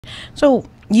So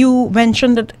you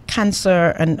mentioned that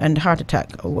cancer and heart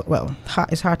attack. Well,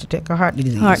 is heart attack or heart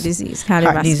disease? Heart disease.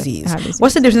 Heart disease.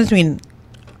 What's the difference between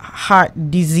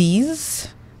heart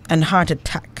disease and heart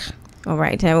attack? All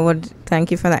right. I would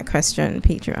thank you for that question,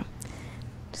 Petra.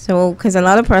 So, because a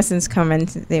lot of persons come and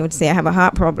they would say, I have a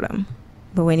heart problem.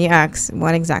 But when you ask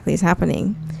what exactly is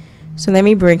happening, so let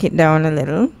me break it down a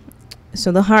little.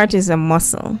 So the heart is a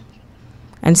muscle.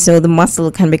 And so the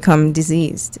muscle can become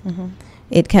diseased.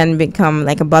 It can become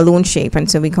like a balloon shape, and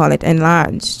so we call it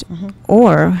enlarged.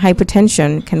 Or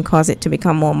hypertension can cause it to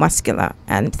become more muscular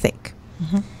and thick.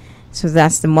 So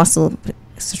that's the muscle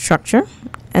structure.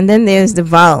 And then there's the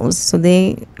valves. So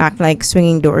they act like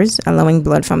swinging doors, allowing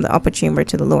blood from the upper chamber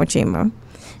to the lower chamber.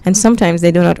 And sometimes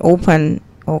they do not open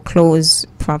or close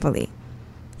properly.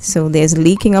 So there's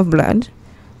leaking of blood,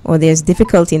 or there's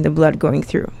difficulty in the blood going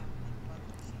through.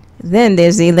 Then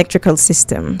there's the electrical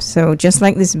system. So just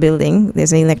like this building,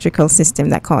 there's an electrical system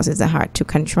that causes the heart to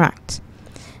contract.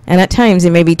 And at times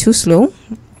it may be too slow,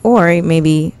 or it may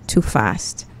be too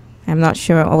fast. I'm not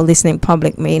sure our listening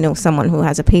public may know someone who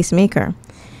has a pacemaker.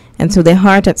 And so the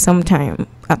heart at some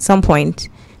point,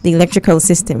 the electrical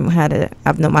system had an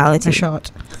abnormality. A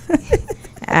short.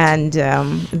 And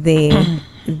they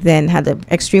then had an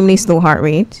extremely slow heart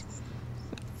rate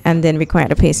and then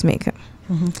required a pacemaker.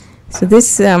 So this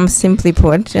simply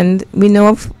put, and we know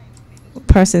of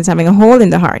persons having a hole in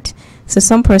the heart. So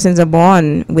some persons are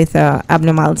born with an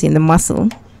abnormality in the muscle.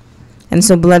 And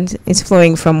so blood is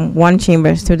flowing from one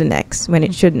chamber to the next when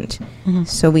it shouldn't.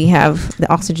 So we have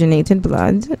the oxygenated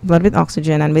blood with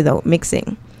oxygen and without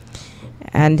mixing.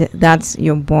 And that's,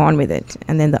 you're born with it.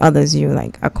 And then the others you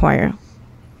like acquire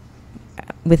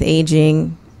with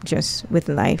aging, just with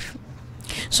life.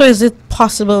 So is it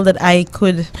possible that I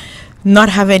could not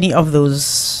have any of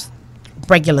those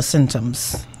regular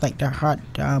symptoms, like the heart,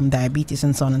 diabetes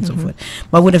and so on and so forth,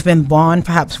 but would have been born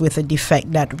perhaps with a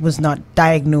defect that was not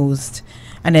diagnosed,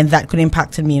 and then that could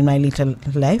impact me in my later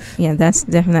life? Yeah, that's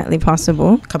definitely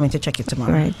possible. Coming to check it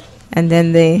tomorrow. Right. And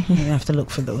then you have to look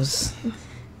for those.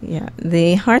 Yeah,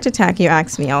 the heart attack you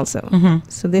asked me also.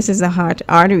 So this is the heart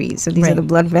artery. So these are the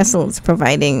blood vessels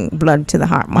providing blood to the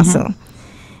heart muscle.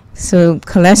 So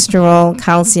cholesterol,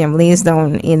 calcium lays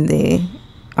down in the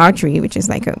artery, which is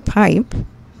like a pipe.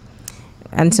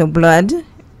 And so blood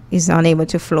is unable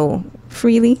to flow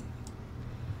freely.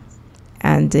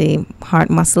 And the heart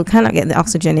muscle cannot get the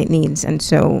oxygen it needs. And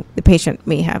so the patient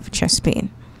may have chest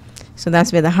pain. So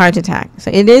that's where the heart attack. So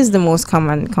it is the most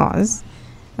common cause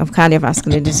of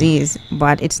cardiovascular disease,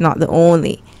 but it's not the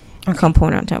only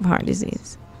component of heart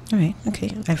disease. All right.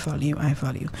 Okay. I follow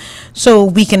you. So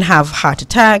we can have heart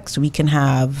attacks. We can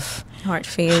have heart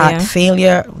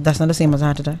failure. That's not the same as a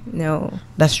heart attack. No.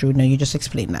 That's true. No, you just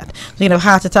explained that. So you can have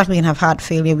heart attack. We can have heart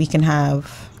failure. We can have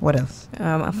what else?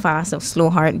 A fast or slow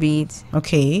heartbeat.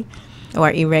 Okay. Or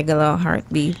irregular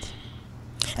heartbeat.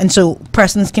 And so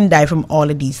persons can die from all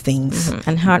of these things.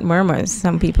 And heart murmurs.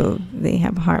 Some people, they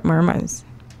have heart murmurs.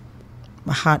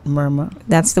 A heart murmur.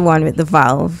 That's the one with the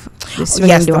valve. The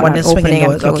yes, the one that's swinging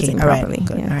doors. Okay, all right,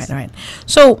 good. Yes. All right.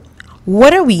 So,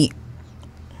 what are we,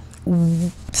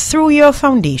 through your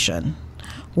foundation,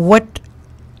 what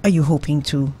are you hoping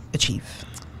to achieve?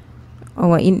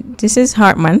 Oh, this is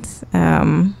Heart Month.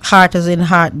 Heart as in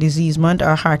Heart Disease Month,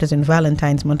 or Heart as in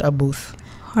Valentine's Month, or both?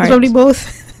 Heart. Probably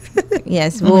both.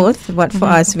 Yes, both. But for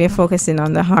us, we're focusing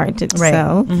on the heart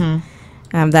itself.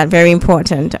 That very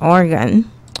important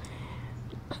organ.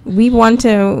 We want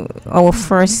to, our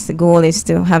first goal is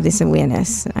to have this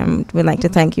awareness. We'd like to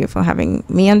thank you for having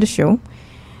me on the show.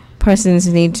 Persons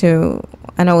need to,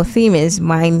 and our theme is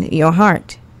mind your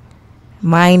heart.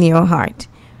 Mind your heart.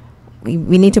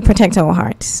 We need to protect our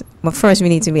hearts. But first we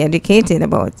need to be educated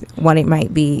about what it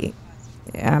might be,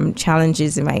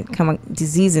 challenges, it might come,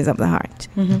 diseases of the heart.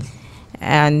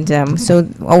 And so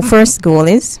our first goal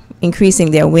is increasing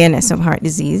the awareness of heart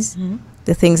disease.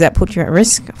 The things that put you at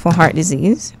risk for heart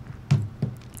disease.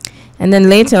 And then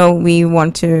later we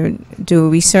want to do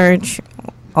research,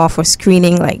 offer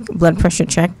screening like blood pressure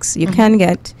checks. You can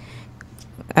get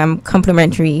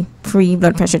complimentary free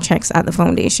blood pressure checks at the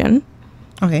foundation.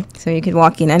 Okay. So you could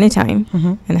walk in anytime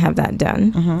and have that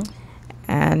done.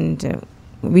 And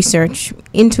research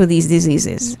into these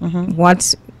diseases.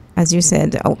 What, as you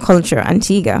said, our culture,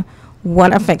 Antigua,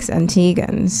 what affects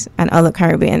Antiguans and other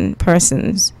Caribbean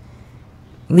persons,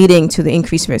 leading to the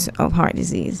increased risk of heart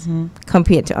disease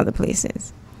compared to other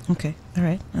places. Okay, all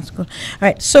right, that's good. All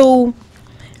right, so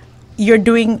you're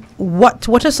doing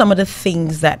what are some of the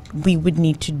things that we would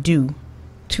need to do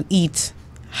to eat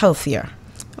healthier?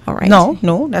 All right.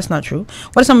 No, that's not true.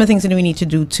 What are some of the things that we need to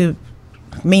do to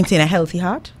maintain a healthy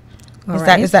heart?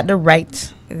 Is that the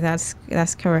right? That's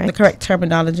correct. The correct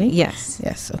terminology? Yes.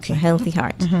 Yes. Okay. A healthy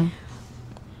heart.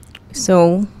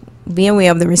 So be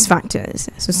aware of the risk factors.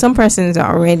 So some persons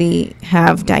already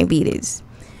have diabetes.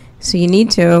 So you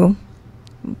need to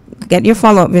get your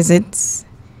follow-up visits,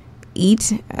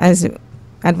 eat as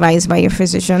advised by your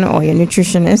physician or your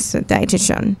nutritionist or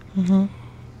dietitian.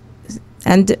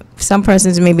 And some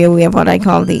persons may be aware of what I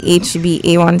call the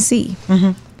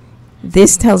HbA1c.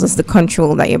 This tells us the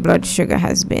control that your blood sugar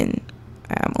has been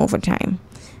over time.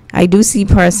 I do see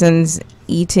persons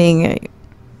eating,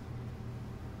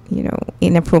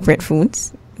 inappropriate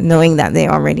foods, knowing that they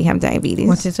already have diabetes.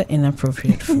 What is an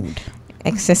inappropriate food?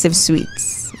 Excessive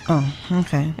sweets. Oh,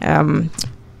 okay.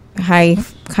 High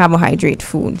carbohydrate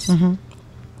foods.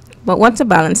 But what's a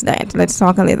balanced diet? Let's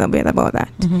talk a little bit about that.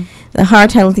 The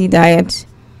heart healthy diet,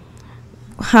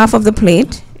 half of the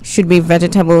plate should be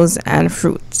vegetables and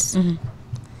fruits.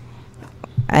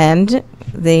 And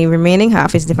the remaining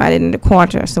half is divided into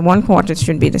quarters. So 1/4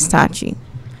 should be the starchy.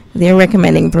 They're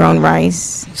recommending brown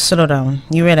rice. Slow down.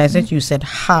 You realize that you said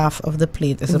half of the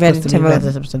plate is supposed to be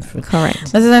vegetables and fruit.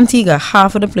 Correct. This is Antigua.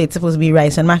 Half of the plate is supposed to be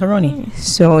rice and macaroni.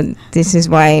 So this is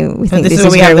why we think this this is is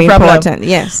where we have very the problem. important.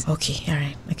 Yes. Okay. All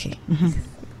right. Okay.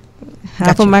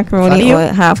 Half Gotcha. of macaroni Follow or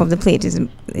you. half of the plate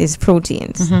is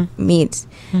proteins, meat.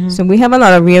 So we have a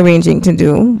lot of rearranging to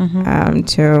do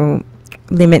to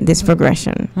limit this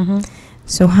progression.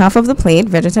 So half of the plate,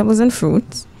 vegetables and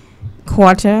fruits.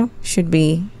 Quarter should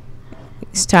be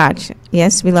starch.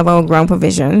 Yes, we love our ground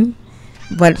provision,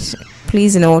 but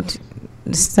please note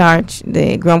the starch,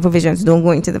 the ground provisions don't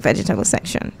go into the vegetable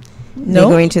section. They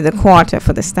go into the quarter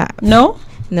for the starch. No,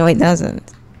 it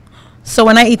doesn't. So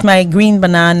when I eat my green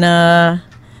banana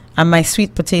and my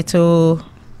sweet potato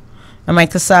and my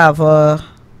cassava,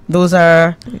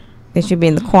 They should be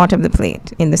in the quarter of the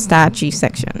plate, in the starchy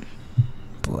section.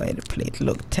 Boy, the plate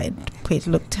look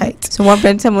tight. So what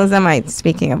vegetables am I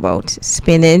speaking about?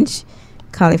 Spinach,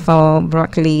 cauliflower,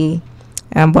 broccoli,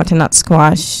 butternut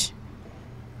squash.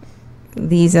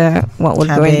 These are what would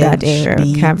go in that area.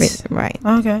 Beets. Cabbage, right.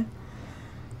 Okay.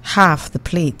 Half the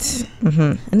plate.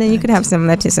 And then you could have some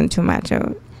lettuce and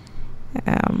tomato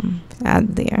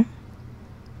add there.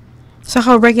 So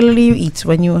how regularly you eat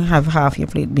when you have half your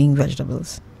plate being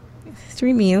vegetables?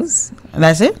 3 meals.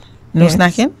 That's it? No Yes.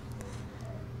 snacking?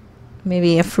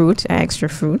 Maybe a fruit, an extra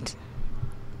fruit.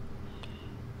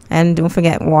 And don't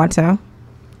forget water.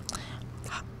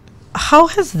 How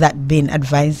has that been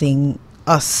advising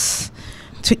us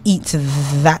to eat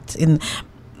that in...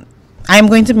 I'm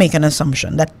going to make an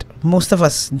assumption that most of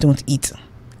us don't eat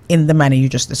in the manner you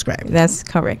just described. That's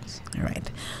correct. All right.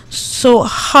 So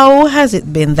how has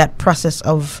it been, that process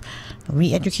of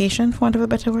re-education, for want of a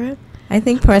better word? I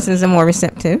think persons are more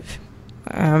receptive.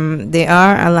 They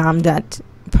are alarmed that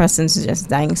persons are just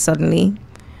dying suddenly.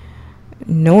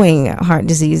 Knowing heart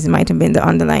disease might have been the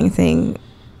underlying thing.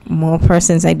 More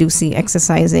persons I do see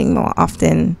exercising more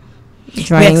often. We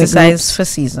Joining with exercise groups for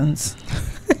seasons.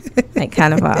 like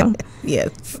carnival.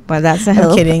 Yes. But that's a I'm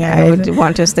help. kidding, I would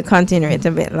want us to continue it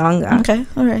a bit longer. Okay.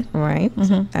 All right. Right.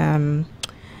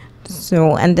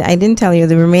 So, and I didn't tell you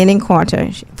the remaining quarter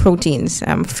proteins,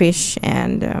 fish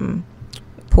and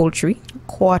poultry.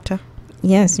 Quarter.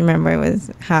 Yes, remember it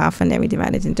was half, and then we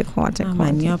divided into quarter. Oh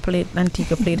man, your plate,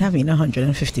 Antigua plate, having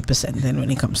 150% then when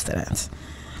it comes to that.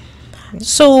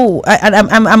 So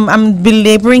I'm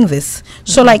belaboring this.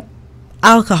 So like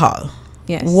alcohol.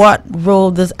 Yes. What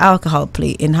role does alcohol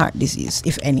play in heart disease,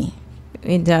 if any?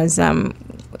 It does.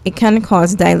 It can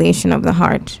cause dilation of the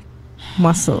heart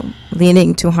muscle,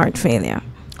 leading to heart failure.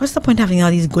 What's the point of having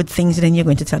all these good things and then you're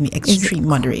going to tell me extreme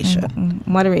moderation?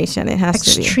 Moderation, it has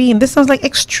to be. Extreme. This sounds like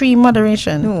extreme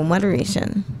moderation. No,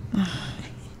 moderation.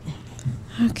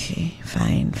 Okay,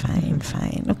 fine.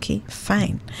 Okay,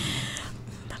 fine.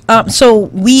 So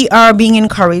we are being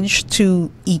encouraged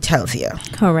to eat healthier.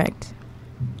 Correct.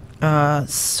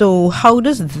 So how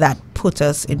does that put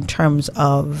us in terms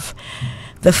of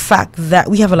the fact that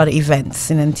we have a lot of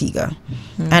events in Antigua,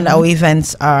 and our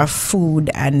events are food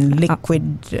and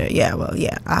liquid,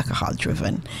 alcohol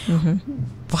driven.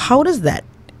 How does that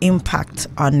impact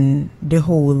on the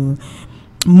whole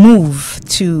move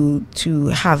to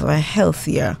have a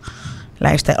healthier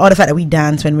lifestyle, or the fact that we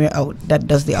dance when we're out? That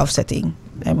does the offsetting.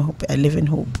 I live in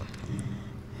hope.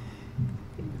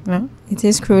 No? It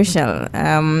is crucial.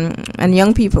 And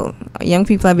young people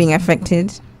are being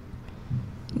affected.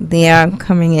 They are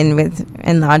coming in with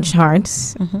enlarged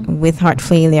hearts, with heart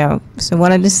failure. So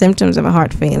what are the symptoms of a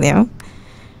heart failure?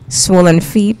 Swollen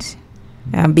feet,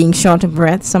 being short of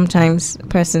breath. Sometimes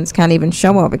persons can't even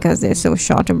shower because they're so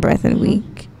short of breath and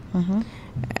weak.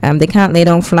 They can't lay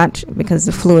down flat because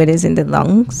the fluid is in the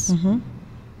lungs,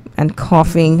 and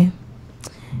coughing,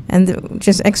 and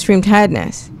just extreme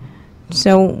tiredness.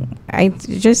 So I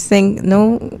just think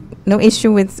no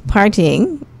issue with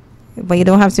partying, but you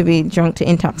don't have to be drunk to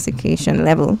intoxication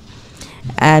level.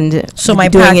 And so my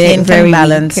doing partying it can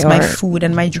balance my food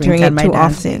and my drink and my too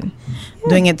dancing. often.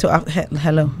 Doing it too often.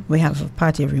 Hello, we have a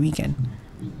party every weekend.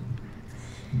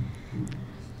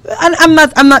 And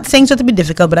I'm not saying so to be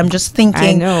difficult, but I'm just thinking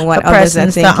I know what for others are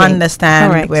persons to thinking.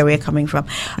 understand Correct. where we're coming from.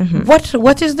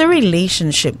 What is the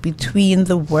relationship between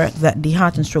the work that the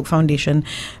Heart and Stroke Foundation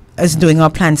is doing or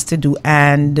plans to do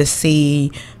and say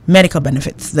medical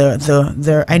benefits?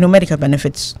 The I know medical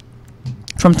benefits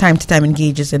from time to time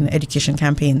engages in education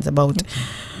campaigns about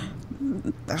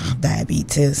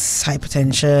diabetes,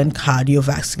 hypertension,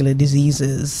 cardiovascular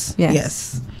diseases.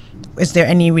 Yes. Is there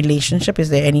any relationship?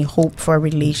 Is there any hope for a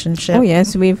relationship? Oh,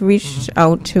 yes. We've reached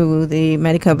out to the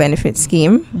medical benefit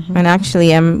scheme. And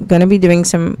actually, I'm going to be doing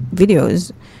some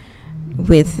videos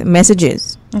with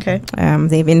messages. Okay.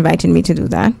 They've invited me to do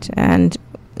that. And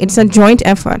it's a joint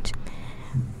effort.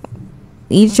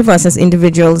 Each of us as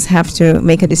individuals have to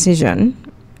make a decision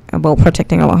about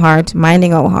protecting our heart,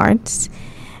 minding our hearts.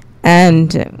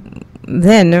 And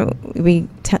then we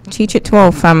teach it to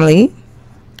our family.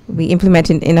 We implement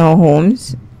it in our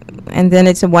homes, and then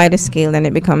it's a wider scale, and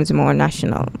it becomes more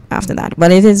national after that.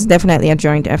 But it is definitely a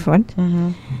joint effort,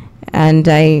 and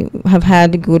I have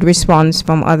had good response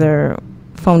from other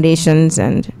foundations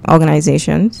and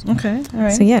organizations. Okay, all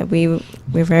right. So yeah, we're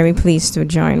very pleased to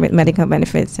join with medical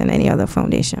benefits and any other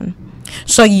foundation.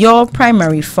 So your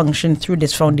primary function through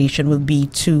this foundation will be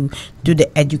to do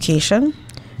the education?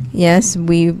 Yes,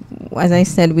 as I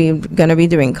said, we're going to be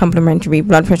doing complimentary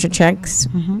blood pressure checks,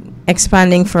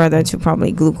 expanding further to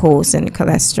probably glucose and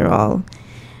cholesterol,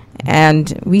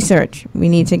 and research. We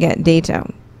need to get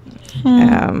data.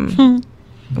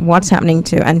 What's happening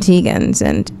to Antiguans,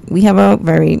 and we have a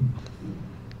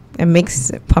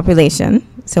mixed population.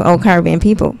 So our Caribbean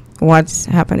people, what's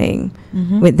happening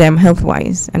with them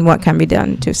health-wise, and what can be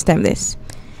done to stem this.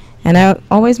 And I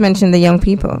always mention the young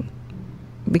people,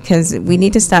 because we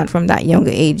need to start from that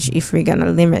younger age if we're going to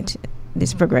limit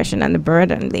this progression and the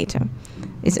burden later.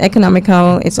 It's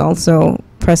economical. It's also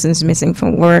persons missing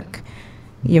from work.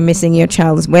 You're missing your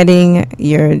child's wedding.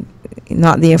 You're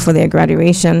not there for their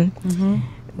graduation.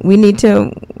 We need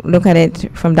to look at it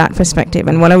from that perspective.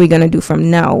 And what are we going to do from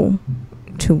now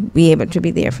to be able to be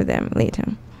there for them later?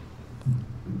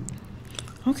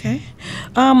 Okay.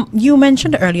 You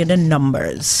mentioned earlier the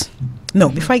numbers. No,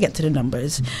 before I get to the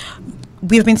numbers,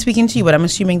 we've been speaking to you, but I'm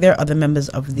assuming there are other members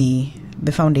of the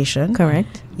foundation.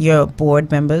 Correct. Your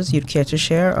board members you'd care to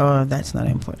share, or that's not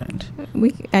important?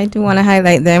 I do want to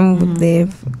highlight them.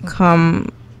 They've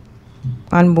come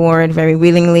on board very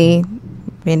willingly,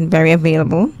 been very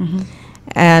available.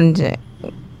 And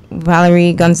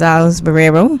Valerie Gonzalez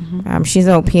Barrero, she's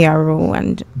our PRO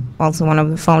and also one of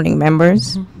the founding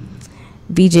members.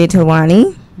 BJ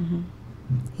Tilwani.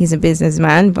 He's a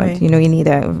businessman, but you need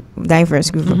a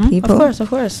diverse group of people. Of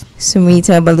course.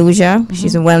 Sumita Baluja,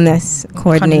 she's a wellness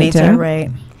coordinator. Right.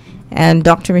 And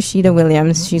Dr. Rashida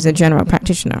Williams, she's a general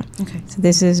practitioner. Okay. So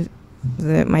this is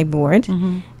my board.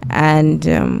 And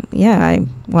I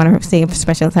want to say a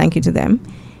special thank you to them.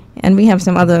 And we have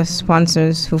some other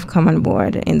sponsors who've come on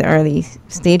board in the early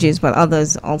stages, but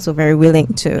others also very willing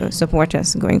to support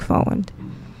us going forward.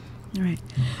 All right.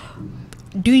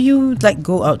 Do you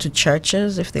go out to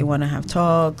churches if they want to have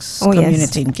talks, yes.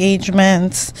 community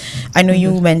engagements? I know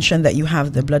you mentioned that you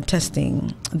have the blood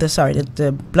testing,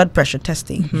 the blood pressure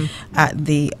testing at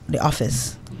the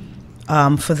office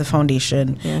for the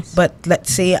foundation. Yes. But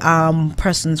let's say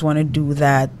persons want to do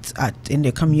that in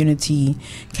their community.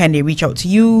 Can they reach out to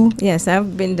you? Yes,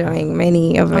 I've been doing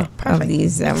many of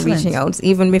these reaching out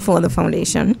even before the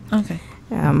foundation. Okay.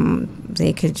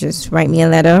 They could just write me a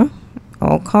letter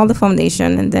or call the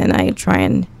foundation, and then I try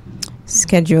and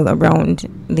schedule around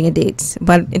their dates.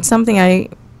 But it's something and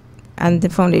the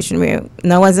foundation,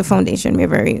 as a foundation, we're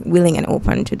very willing and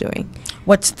open to doing.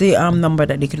 What's the number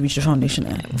that they could reach the foundation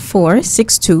at?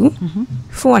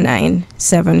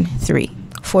 462-4973.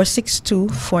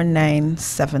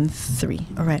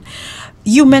 462-4973. All right.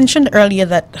 You mentioned earlier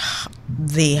that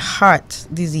the heart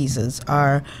diseases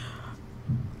are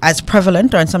as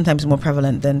prevalent or sometimes more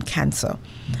prevalent than cancer.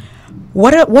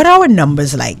 What are our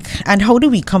numbers like, and how do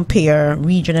we compare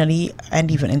regionally and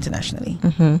even internationally?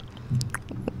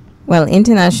 Well,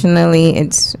 internationally,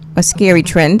 it's a scary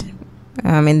trend.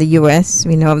 In the U.S.,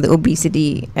 we know of the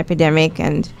obesity epidemic,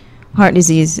 and heart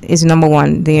disease is number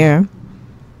one there.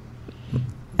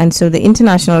 And so the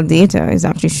international data is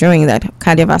actually showing that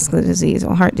cardiovascular disease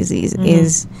or heart disease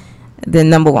is the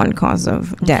number one cause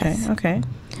of death. Okay.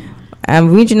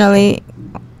 Regionally,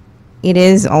 it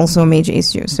is also a major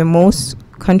issue. So most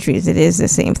countries, it is the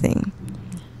same thing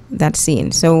that's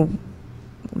seen. So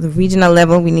the regional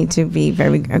level, we need to be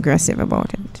very aggressive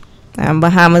about it.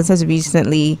 Bahamas has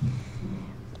recently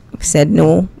said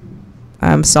no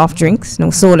soft drinks, no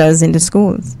sodas in the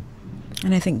schools.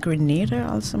 And I think Grenada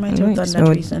also might have done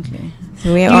that recently.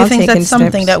 So we Do all you think that's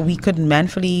something steps that we could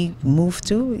manfully move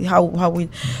to? How we?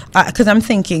 Because I'm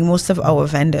thinking most of our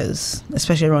vendors,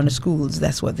 especially around the schools,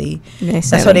 that's what they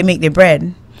that's how they make their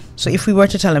bread. So if we were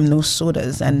to tell them no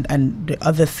sodas and the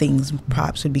other things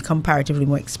perhaps would be comparatively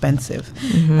more expensive.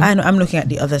 I'm looking at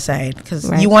the other side because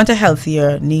you want a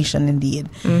healthier nation indeed.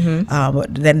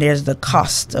 But then there's the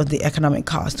cost of the economic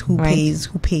cost. Who pays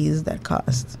that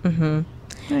cost?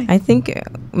 I think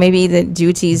maybe the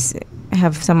duties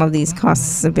have some of these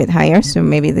costs a bit higher, so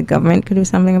maybe the government could do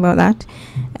something about that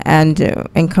and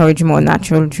encourage more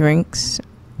natural drinks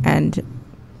and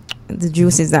the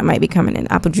juices that might be coming in,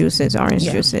 apple juices, orange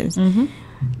juices,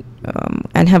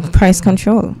 and have price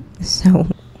control. So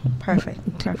perfect.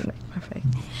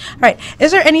 All right.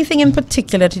 Is there anything in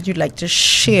particular that you'd like to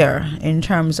share in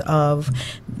terms of,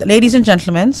 ladies and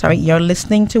gentlemen, you're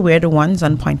listening to We're the Ones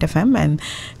on Point FM, and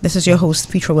this is your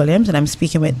host, Petra Williams, and I'm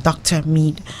speaking with Dr.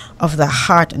 Meade of the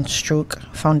Heart and Stroke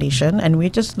Foundation, and we're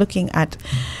just looking at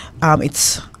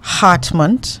it's Heart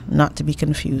Month, not to be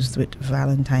confused with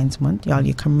Valentine's Month, y'all,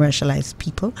 you commercialized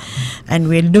people, and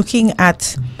we're looking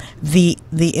at the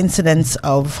incidence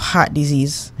of heart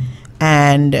disease.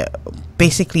 And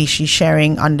basically, she's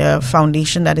sharing on the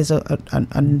foundation that is on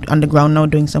the ground now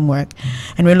doing some work.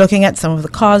 And we're looking at some of the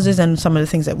causes and some of the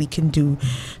things that we can do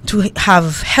to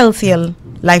have healthier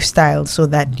lifestyle so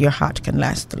that your heart can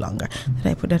last longer.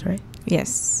 Did I put that right?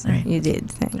 Yes, you did.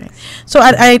 Thanks. Right. So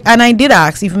I did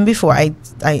ask even before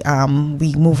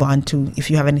we move on to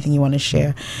if you have anything you want to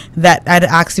share, that I'd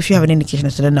asked if you have an indication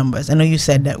as to the numbers. I know you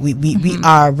said that we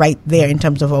are right there in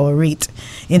terms of our rate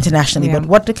internationally, but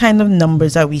what the kind of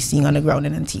numbers are we seeing on the ground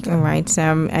in Antigua? All right.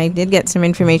 I did get some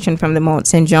information from the Mount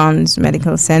St. John's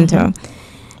Medical Center,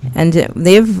 and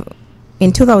they've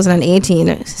in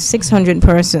 2018 600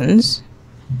 persons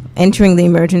entering the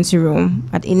emergency room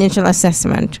at initial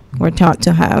assessment were thought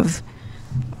to have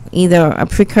either a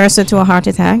precursor to a heart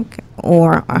attack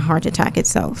or a heart attack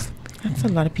itself. That's a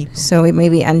lot of people. So it may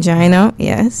be angina,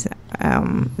 yes.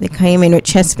 They came in with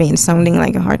chest pain sounding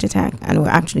like a heart attack and were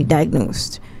actually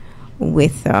diagnosed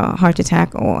with a heart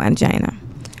attack or angina.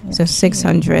 Okay. So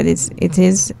 600, it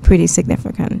is pretty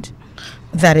significant.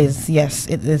 That is, yes,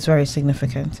 it is very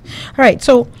significant. All right,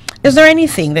 so is there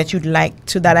anything that you'd like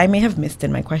to, that I may have missed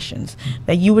in my questions,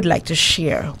 that you would like to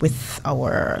share with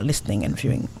our listening and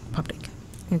viewing public?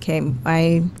 Okay,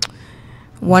 I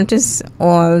want us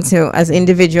all to, as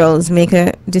individuals, make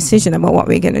a decision about what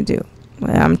we're going to do.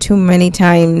 Too many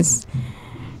times,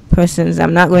 persons,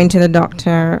 I'm not going to the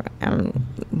doctor,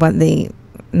 but they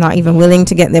not even willing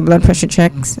to get their blood pressure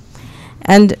checks.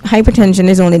 And hypertension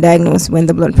is only diagnosed when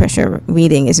the blood pressure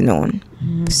reading is known.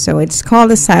 So it's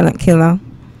called a silent killer.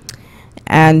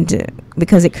 And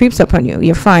because it creeps up on you,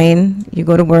 you're fine, you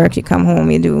go to work, you come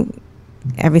home, you do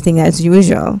everything as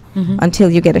usual until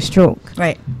you get a stroke.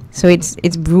 Right. So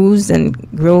it's bruised and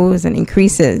grows and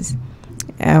increases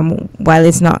while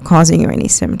it's not causing you any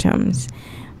symptoms.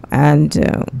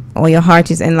 And or your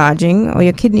heart is enlarging, or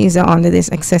your kidneys are under this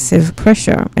excessive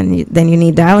pressure, and then you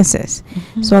need dialysis.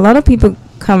 So a lot of people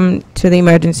come to the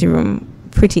emergency room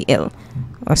pretty ill,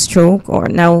 or stroke, or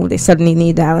now they suddenly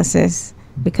need dialysis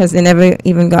because they never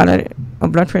even got a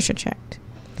blood pressure checked.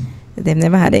 They've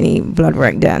never had any blood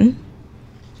work done.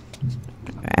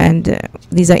 And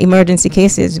these are emergency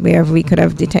cases where we could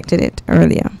have detected it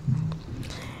earlier.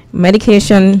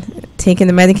 Medication, taking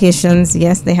the medications,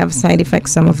 yes, they have side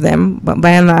effects, some of them, but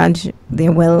by and large,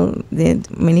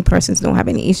 many persons don't have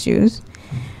any issues.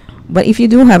 But if you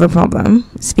do have a problem,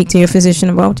 speak to your physician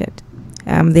about it.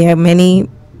 There are many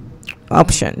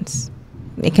options.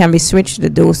 It can be switched, the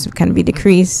dose can be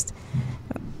decreased.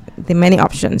 There are many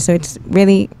options. So it's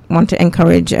really want to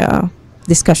encourage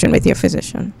discussion with your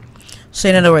physician. So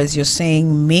in other words, you're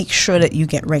saying make sure that you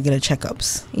get regular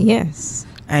checkups. Yes.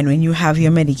 And when you have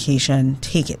your medication,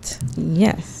 take it.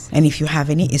 Yes. And if you have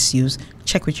any issues,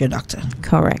 check with your doctor.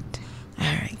 Correct. All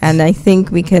right. And I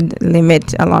think we could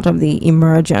limit a lot of the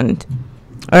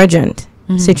urgent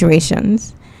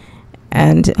situations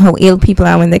and how ill people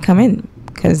are when they come in.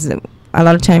 Because a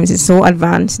lot of times it's so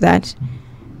advanced that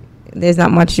there's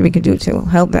not much we could do to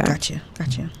help them. Gotcha.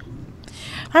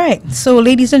 All right. So,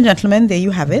 ladies and gentlemen, there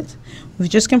you have it. We've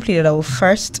just completed our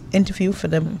first interview for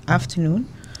the afternoon.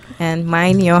 And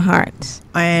Mind Your Heart.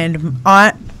 And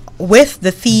with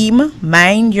the theme,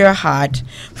 Mind Your Heart,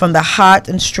 from the Heart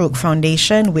and Stroke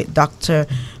Foundation with Dr.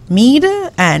 Meade.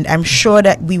 And I'm sure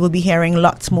that we will be hearing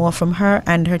lots more from her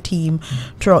and her team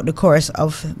throughout the course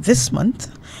of this month.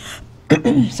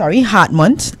 Heart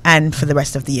Month, and for the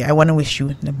rest of the year. I want to wish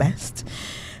you the best.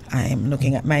 I'm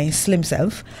looking at my slim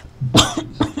self.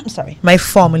 My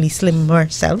formerly slimmer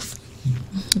self.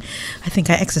 I think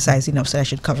I exercise enough, so I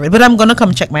should cover it. But I'm going to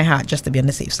come check my heart just to be on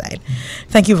the safe side.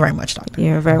 Thank you very much, Doctor.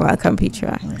 You're very welcome,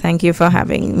 Petra. Thank you for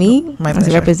having me as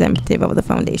a representative of the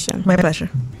foundation. My pleasure.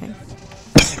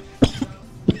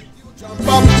 Jump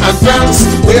up and dance,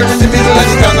 we're in the middle of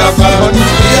the carnival.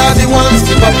 We are the ones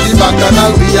to pop the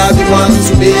bacchanal. We are the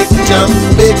ones to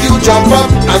make you jump up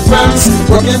and dance,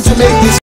 working to make this